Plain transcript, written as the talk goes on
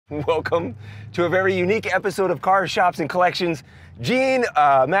Welcome to a very unique episode of Car Shops and Collections. Gene,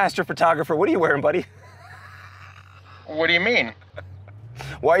 master photographer, what are you wearing, buddy? What do you mean?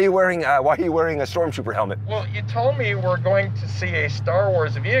 Why are you wearing a stormtrooper helmet? Well, you told me we're going to see a Star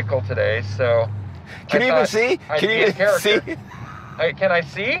Wars vehicle today, so Can you even see? Can you even see? Can I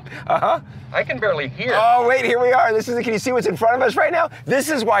see? Uh-huh. I can barely hear. Oh, wait, here we are. Can you see what's in front of us right now? This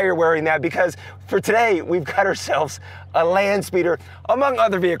is why you're wearing that, because for today, we've got ourselves a Landspeeder, among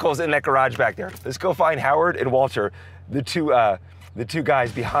other vehicles in that garage back there. Let's go find Howard and Walter, the two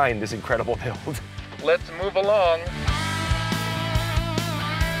guys behind this incredible build. Let's move along.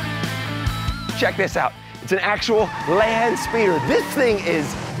 Check this out. It's an actual Landspeeder. This thing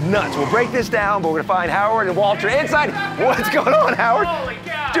is nuts. We'll break this down, but we're gonna find Howard and Walter inside. What's going on, Howard? Holy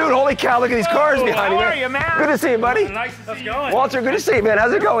cow. Dude, holy cow, look at these cars behind you. How are you, man? Good to see you, buddy. Nice to see you. Walter, good to see you, man.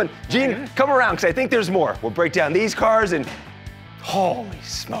 How's it going? Gene, come around, because I think there's more. We'll break down these cars and holy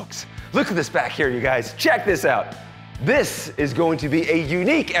smokes. Look at this back here, you guys. Check this out. This is going to be a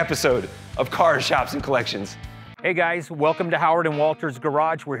unique episode of Car Shops and Collections. Hey guys, welcome to Howard and Walter's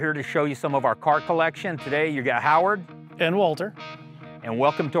Garage. We're here to show you some of our car collection. Today you got Howard and Walter. And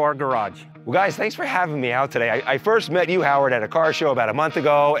welcome to our garage. Well guys, thanks for having me out today. I first met you, Howard, at a car show about a month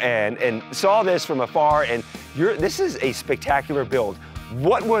ago and saw this from afar, and this is a spectacular build.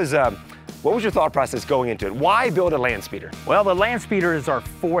 What was your thought process going into it? Why build a Landspeeder? Well, the Landspeeder is our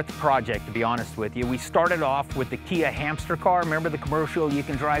fourth project, to be honest with you. We started off with the Kia hamster car. Remember the commercial, you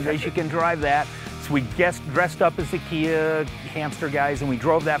can drive this, you can drive that. So we dressed up as the Kia hamster guys, and we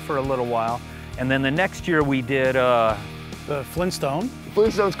drove that for a little while. And then the next year we did the Flintstone.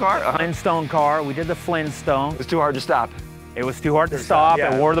 Flintstone's car? Flintstone car. We did the Flintstone. It was too hard to stop. It was too hard to stop.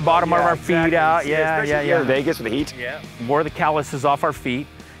 Yeah. It wore the bottom of our feet out. Yeah. In Vegas with the heat. Yeah. Wore the calluses off our feet.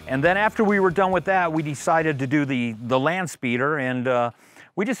 And then after we were done with that, we decided to do the Landspeeder, and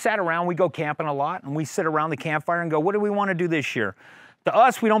we just sat around. We go camping a lot, and we sit around the campfire and go, what do we want to do this year? To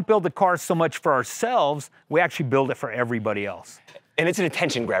us, we don't build the car so much for ourselves, we actually build it for everybody else. And it's an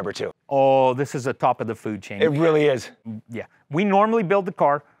attention grabber too. Oh, this is the top of the food chain. It really is. Yeah. We normally build the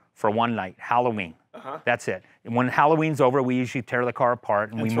car for one night, Halloween. That's it. And when Halloween's over, we usually tear the car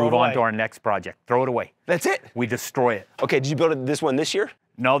apart and we move on to our next project. Throw it away. That's it? We destroy it. Okay, did you build this one this year?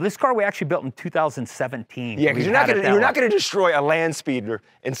 No, this car we actually built in 2017. Yeah, because you're not gonna destroy a Landspeeder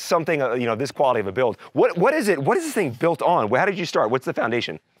in something this quality of a build. What is it? What is this thing built on? How did you start? What's the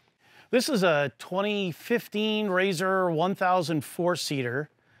foundation? This is a 2015 Razor 1000 four-seater.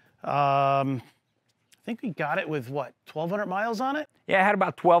 I think we got it with what, 1,200 miles on it? Yeah, it had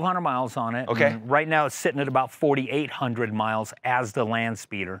about 1,200 miles on it. Okay. And right now it's sitting at about 4,800 miles as the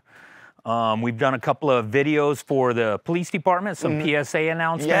Landspeeder. We've done a couple of videos for the police department, some PSA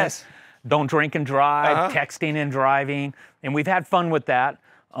announcements. Yes. Don't drink and drive, texting and driving, and we've had fun with that.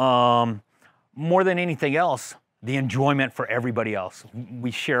 More than anything else, the enjoyment for everybody else. We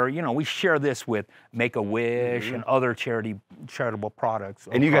share this with Make-A-Wish and other charitable products.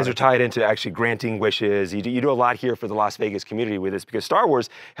 And you guys are tied into actually granting wishes. You do a lot here for the Las Vegas community with this, because Star Wars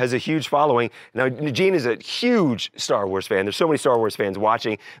has a huge following. Now, Gene is a huge Star Wars fan. There's so many Star Wars fans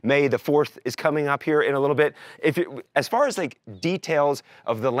watching. May the 4th is coming up here in a little bit. As far as like details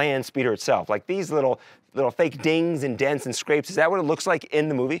of the Landspeeder itself, like these little fake dings and dents and scrapes, is that what it looks like in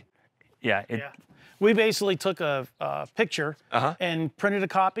the movie? Yeah. We basically took a picture and printed a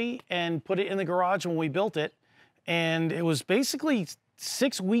copy and put it in the garage when we built it. And it was basically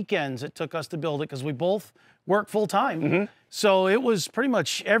 6 weekends it took us to build it, because we both work full time. So it was pretty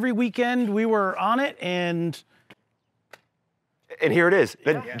much every weekend we were on it, and here it is.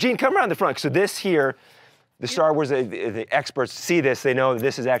 But Gene, come around the front. So this here, the Star Wars, the experts see this, they know that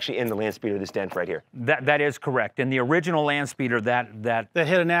this is actually in the Landspeeder, this dent right here. That is correct. In the original Landspeeder, that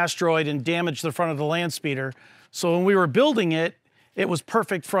hit an asteroid and damaged the front of the Landspeeder. So when we were building it, it was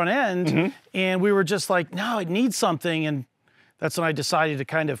perfect front end, and we were just like, no, it needs something, and that's when I decided to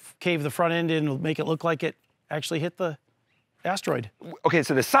kind of cave the front end in and make it look like it actually hit the asteroid. Okay,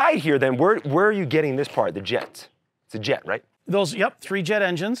 so the side here then, where are you getting this part, the jets? It's a jet, right? Those, 3 jet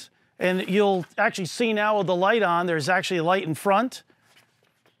engines. And you'll actually see now with the light on, there's actually a light in front.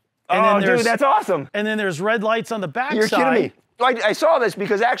 And dude, that's awesome. And then there's red lights on the back You're side. kidding me. I saw this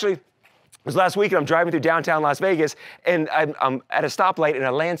because actually, it was last week and I'm driving through downtown Las Vegas, and I'm at a stoplight and a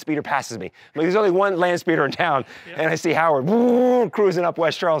Landspeeder passes me. Like, there's only one Landspeeder in town, and I see Howard cruising up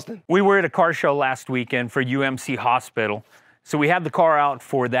West Charleston. We were at a car show last weekend for UMC Hospital. So we had the car out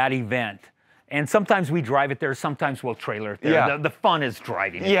for that event. And sometimes we drive it there, sometimes we'll trailer it there. Yeah. The fun is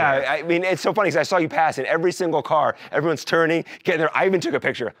driving it Yeah, there. I mean, it's so funny because I saw you pass in every single car. Everyone's turning, getting there. I even took a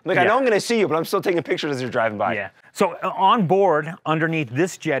picture. I'm like, I know I'm going to see you, but I'm still taking pictures as you're driving by. Yeah. So on board, underneath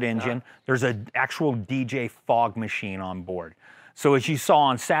this jet engine, there's an actual DJ fog machine on board. So as you saw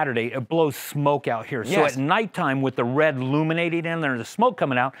on Saturday, it blows smoke out here. Yes. So at nighttime with the red illuminated in there, the smoke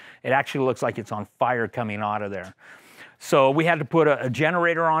coming out, it actually looks like it's on fire coming out of there. So we had to put a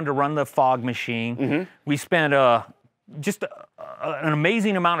generator on to run the fog machine. We spent just an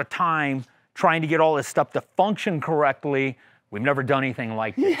amazing amount of time trying to get all this stuff to function correctly. We've never done anything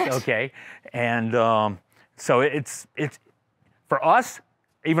like this, okay? And so it's for us,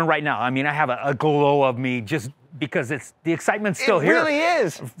 even right now, I mean, I have a glow of me just because the excitement's still here. It really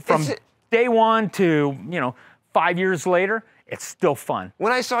is. From day one to, 5 years later, it's still fun.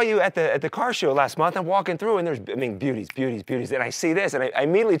 When I saw you at the car show last month, I'm walking through and there's, beauties, and I see this, and I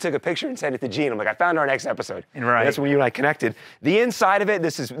immediately took a picture and sent it to Gene. I'm like, I found our next episode. Right. And that's when you and I connected. The inside of it,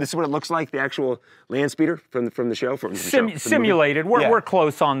 this is what it looks like, the actual Landspeeder from the show. Simulated. We're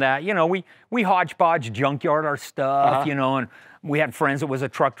close on that. We hodgepodge junkyard our stuff, and we had friends that was a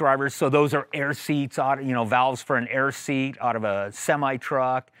truck driver, so those are air seats, valves for an air seat out of a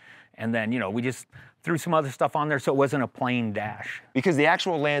semi-truck. And then, we just threw some other stuff on there so it wasn't a plain dash. Because the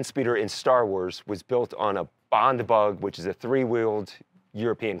actual Landspeeder in Star Wars was built on a Bond Bug, which is a 3-wheeled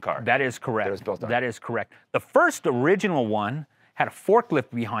European car. That is correct. That it was built on. That is correct. The first original one had a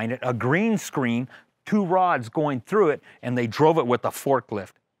forklift behind it, a green screen, 2 rods going through it, and they drove it with a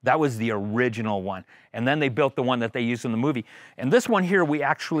forklift. That was the original one. And then they built the one that they used in the movie. And this one here, we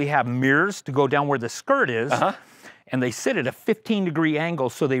actually have mirrors to go down where the skirt is. And they sit at a 15-degree angle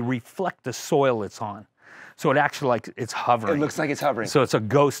so they reflect the soil it's on. So it actually it's hovering. It looks like it's hovering. So it's a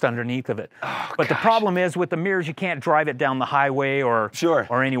ghost underneath of it. Oh, but the problem is with the mirrors, you can't drive it down the highway or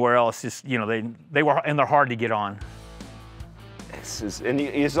anywhere else. Just, they're hard to get on. And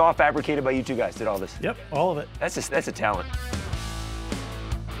it's all fabricated by you two guys, did all this? Yep, all of it. That's a talent.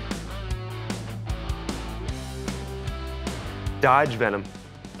 Dodge Venom.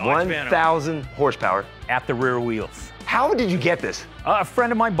 1,000 horsepower. At the rear wheels. How did you get this? A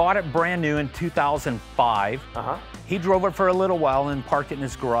friend of mine bought it brand new in 2005. He drove it for a little while and parked it in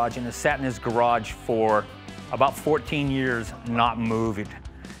his garage, and it sat in his garage for about 14 years, not moved.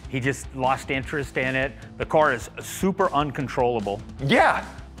 He just lost interest in it. The car is super uncontrollable. Yeah.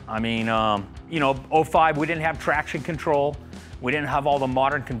 I mean, 05, we didn't have traction control. We didn't have all the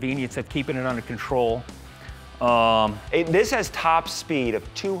modern convenience of keeping it under control. This has top speed of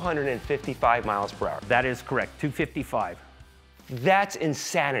 255 miles per hour. That is correct, 255. That's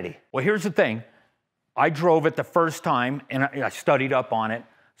insanity. Well, here's the thing. I drove it the first time, and I studied up on it.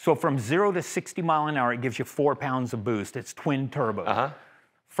 So from 0 to 60 mile an hour, it gives you 4 pounds of boost. It's twin turbo.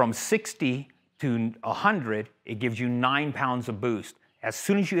 From 60 to 100, it gives you 9 pounds of boost. As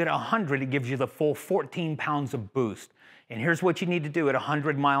soon as you hit 100, it gives you the full 14 pounds of boost. And here's what you need to do at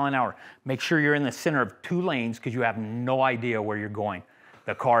 100 mile an hour. Make sure you're in the center of 2 lanes because you have no idea where you're going.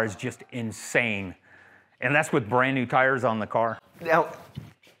 The car is just insane. And that's with brand new tires on the car. Now,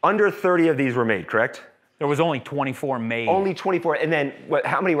 under 30 of these were made, correct? There was only 24 made. Only 24, and then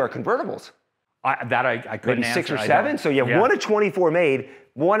how many were convertibles? I couldn't Maybe answer. 6 or 7? So you have 1 of 24 made,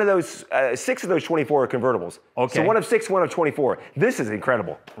 1 of those, 6 of those 24 are convertibles. Okay. So 1 of 6, 1 of 24. This is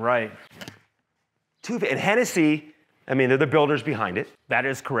incredible. Right. And Hennessey, they're the builders behind it. That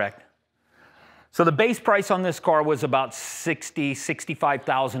is correct. So the base price on this car was about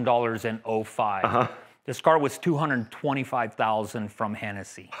 $65,000 in 05. This car was $225,000 from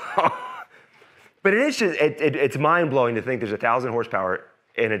Hennessey. But it is just, it's mind-blowing to think there's 1,000 horsepower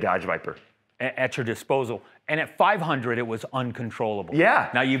in a Dodge Viper. At your disposal. And at 500, it was uncontrollable. Yeah.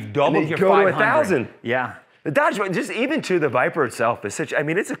 Now you've doubled your 500. Go to 1,000. Yeah. The Dodge, just even to the Viper itself, is such,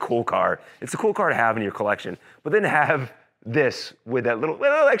 it's a cool car. It's a cool car to have in your collection. But then to have this with that little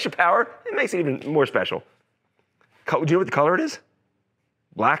extra power, it makes it even more special. Do you know what the color it is?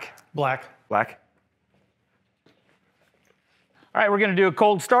 Black? Black. Black. All right, we're gonna do a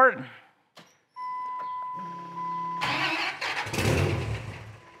cold start.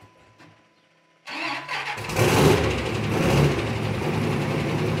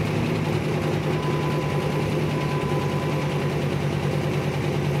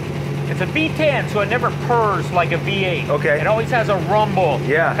 It's a V10, so it never purrs like a V8. Okay. It always has a rumble.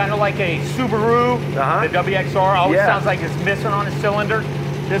 Yeah. Kind of like a Subaru, the WXR. Always sounds like it's missing on a cylinder.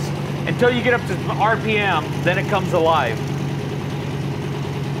 Until you get up to RPM, then it comes alive.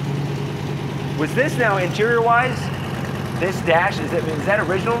 Was this now interior-wise? This dash, is that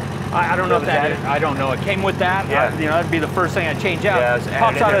original? I don't know if that is. I don't know. It came with that. Yeah. That'd be the first thing I change out. Yeah, It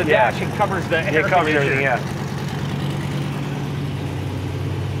pops out of the dash and covers the air covers everything, conditioner. yeah.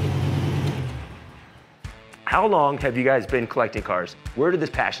 How long have you guys been collecting cars? Where did this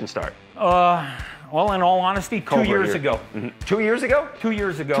passion start? Well, in all honesty, 2 years ago. 2 years ago? 2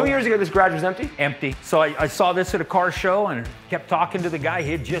 years ago. 2 years ago, this garage was empty? Empty. So I saw this at a car show and kept talking to the guy.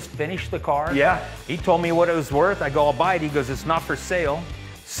 He had just finished the car. Yeah. He told me what it was worth. I go, I'll buy it. He goes, it's not for sale.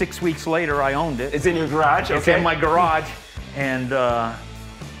 6 weeks later, I owned it. It's in your garage? It's in my garage. And I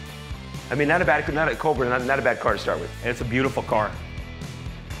mean, not a bad car to start with. it's a beautiful car.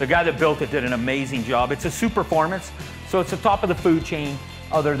 The guy that built it did an amazing job. It's a Superformance, so it's the top of the food chain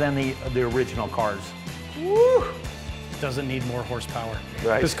other than the original cars. Woo! Doesn't need more horsepower.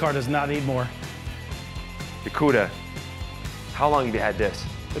 Right. This car does not need more. The Cuda. How long have you had this?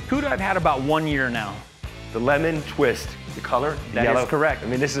 The Cuda I've had about 1 year now. The lemon twist, the color, the That yellow. is correct. I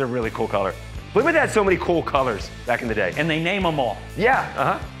mean, this is a really cool color. Plymouth had so many cool colors back in the day. And they name them all.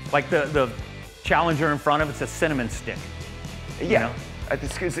 Yeah, Like the Challenger in front of it's a cinnamon stick. Yeah. You know?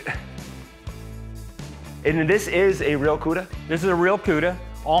 And this is a real Cuda? This is a real Cuda,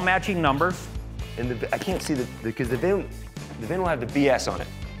 all matching numbers. And I can't see because the VIN will have the BS on it.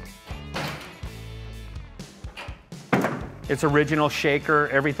 It's original shaker,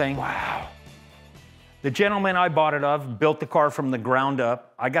 everything. Wow. The gentleman I bought it of built the car from the ground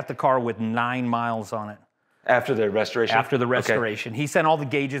up. I got the car with 9 miles on it. After the restoration? After the Okay. restoration. He sent all the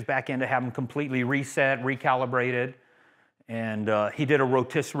gauges back in to have them completely reset, recalibrated. And he did a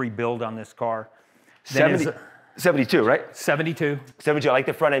rotisserie build on this car. 72, right? 72. 72, I like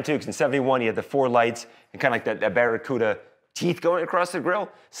the front end too, because in 71 you had the 4 lights and kind of like that Barracuda teeth going across the grill.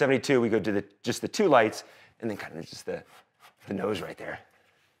 72, we go to just the 2 lights and then kind of just the nose right there.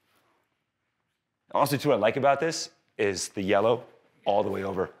 Also too, what I like about this is the yellow all the way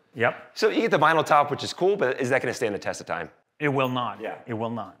over. Yep. So you get the vinyl top, which is cool, but is that going to stand the test of time? It will not. Yeah. It will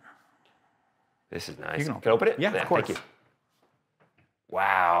not. This is nice. You Can can I open it? Yeah, of course. Thank you.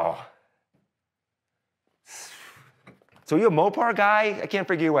 Wow. So you're a Mopar guy? I can't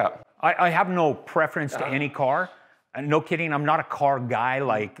figure you out. I have no preference to any car. And no kidding, I'm not a car guy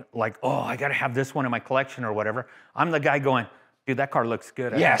like, oh, I gotta have this one in my collection or whatever. I'm the guy going, dude, that car looks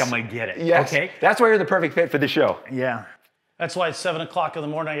good. I think I might get it. Yes. Okay? That's why you're the perfect fit for the show. Yeah. That's why it's 7 o'clock in the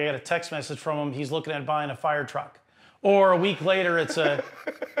morning. I get a text message from him. He's looking at buying a fire truck. Or a week later, it's a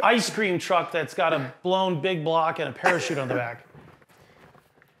ice cream truck that's got a blown big block and a parachute on the back.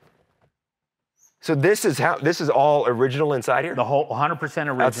 So this is all original inside here? The whole 100%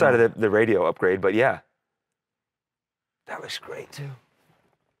 original. Outside of the radio upgrade, but yeah. That looks great too.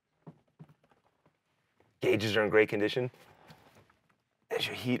 Gauges are in great condition. There's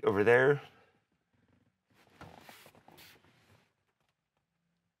your heat over there.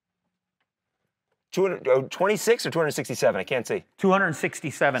 Oh, 26 or 267? I can't see.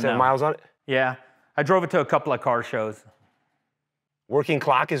 267 7 now. miles on it? Yeah. I drove it to a couple of car shows. Working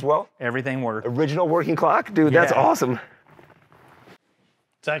clock as well? Everything worked. Original working clock? Dude, that's Yeah. awesome.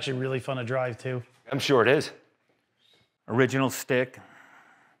 It's actually really fun to drive too. I'm sure it is. Original stick.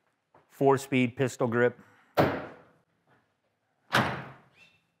 4-speed pistol grip.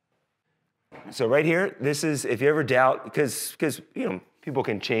 So right here, this is, if you ever doubt, because you know, people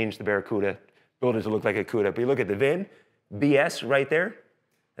can change the Barracuda, build it to look like a Cuda, but you look at the VIN, BS right there,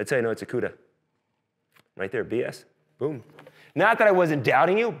 that's how you know it's a Cuda. Right there, BS, boom. Not that I wasn't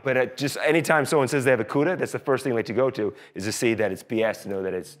doubting you, but just anytime someone says they have a Cuda, that's the first thing I like to go to, is to see that it's BS, to know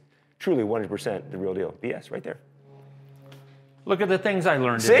that it's truly 100% the real deal. BS right there. Look at the things I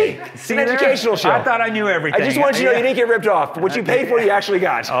learned See? today. It's an there? educational show. I thought I knew everything. I just want you to know you didn't get ripped off. What you paid for, you actually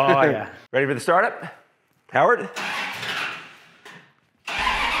got. Oh, yeah. Ready for the startup? Howard?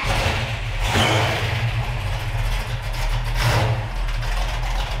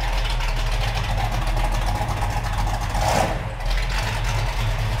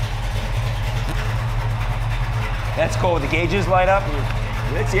 That's cool. The gauges light up.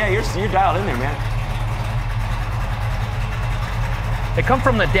 Yeah, you're dialed in there, man. They come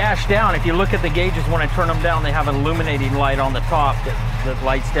from the dash down. If you look at the gauges, when I turn them down, they have an illuminating light on the top that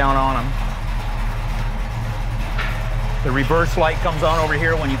lights down on them. The reverse light comes on over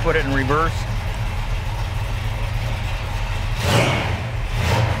here when you put it in reverse.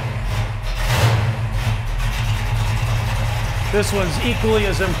 This one's equally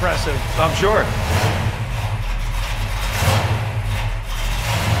as impressive. I'm sure.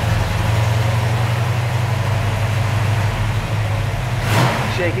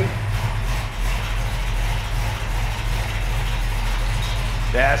 Shaking.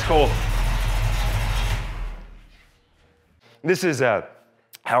 That's cool. This is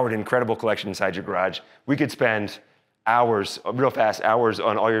Howard, incredible collection inside your garage. We could spend hours, real fast, hours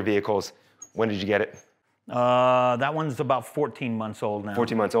on all your vehicles. When did you get it? That one's about 14 months old now.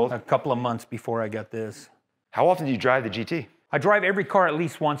 14 months old? A couple of months before I got this. How often do you drive the GT? I drive every car at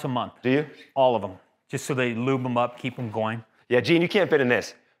least once a month. Do you? All of them, just so they lube them up, keep them going. Yeah, Gene, you can't fit in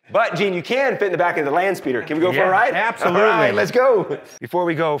this. But, Gene, you can fit in the back of the Landspeeder. Can we go for a ride? Absolutely. All right, let's go. Before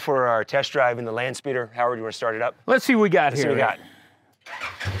we go for our test drive in the Landspeeder, Howard, you want to start it up? Let's see what we got here. Let's see what we got.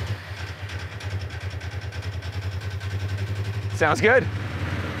 Sounds good.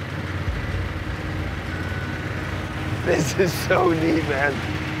 This is so neat, man.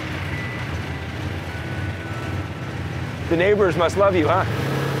 The neighbors must love you, huh?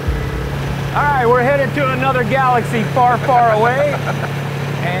 All right, we're headed to another galaxy far, far away.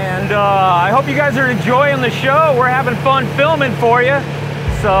 And I hope you guys are enjoying the show. We're having fun filming for you.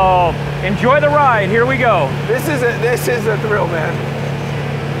 So enjoy the ride. Here we go. This is a thrill, man.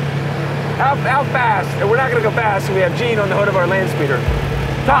 How fast? And we're not going to go fast. We have Gene on the hood of our Landspeeder.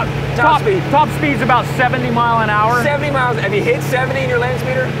 Top speed's about 70 miles an hour. 70 miles. Have you hit 70 in your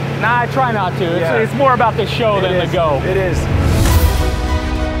Landspeeder? Nah, I try not to. Yeah. It's more about the show than the go. It is.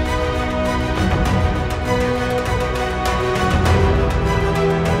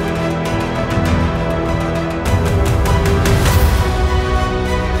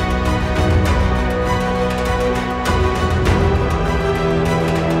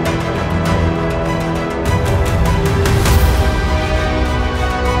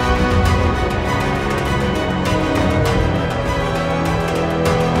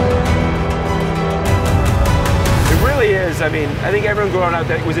 I mean, I think everyone growing up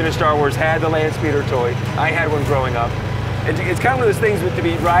that was into Star Wars had the Landspeeder toy. I had one growing up. It's kind of one of those things with to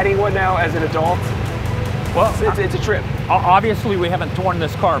be riding one now as an adult. Well, it's a trip. Obviously, we haven't torn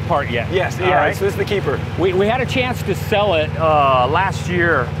this car apart yet. Yes, yeah, right? So this is the keeper. We had a chance to sell it last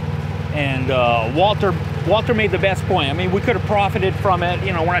year, and Walter made the best point. I mean, we could have profited from it.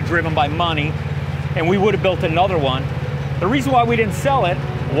 You know, we're not driven by money, and we would have built another one. The reason why we didn't sell it,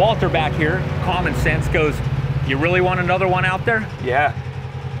 Walter back here, common sense, goes, you really want another one out there? Yeah.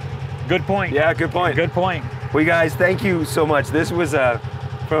 Good point. Yeah, good point. Good point. Well, you guys, thank you so much. This was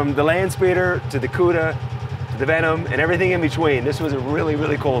from the Landspeeder to the Cuda to the Venom and everything in between. This was a really,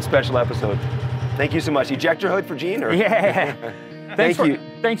 really cool special episode. Thank you so much. Ejector hood for Gene? Or? Yeah. Thanks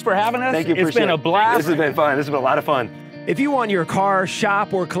for having us. Thank you. It's been a blast. This has been fun. This has been a lot of fun. If you want your car,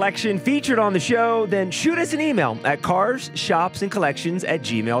 shop, or collection featured on the show, then shoot us an email at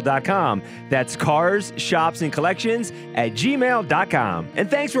carsshopsandcollections@gmail.com. That's carsshopsandcollections@gmail.com.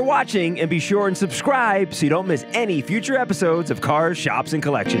 And thanks for watching, and be sure and subscribe so you don't miss any future episodes of Cars, Shops, and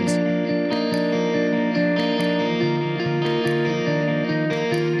Collections.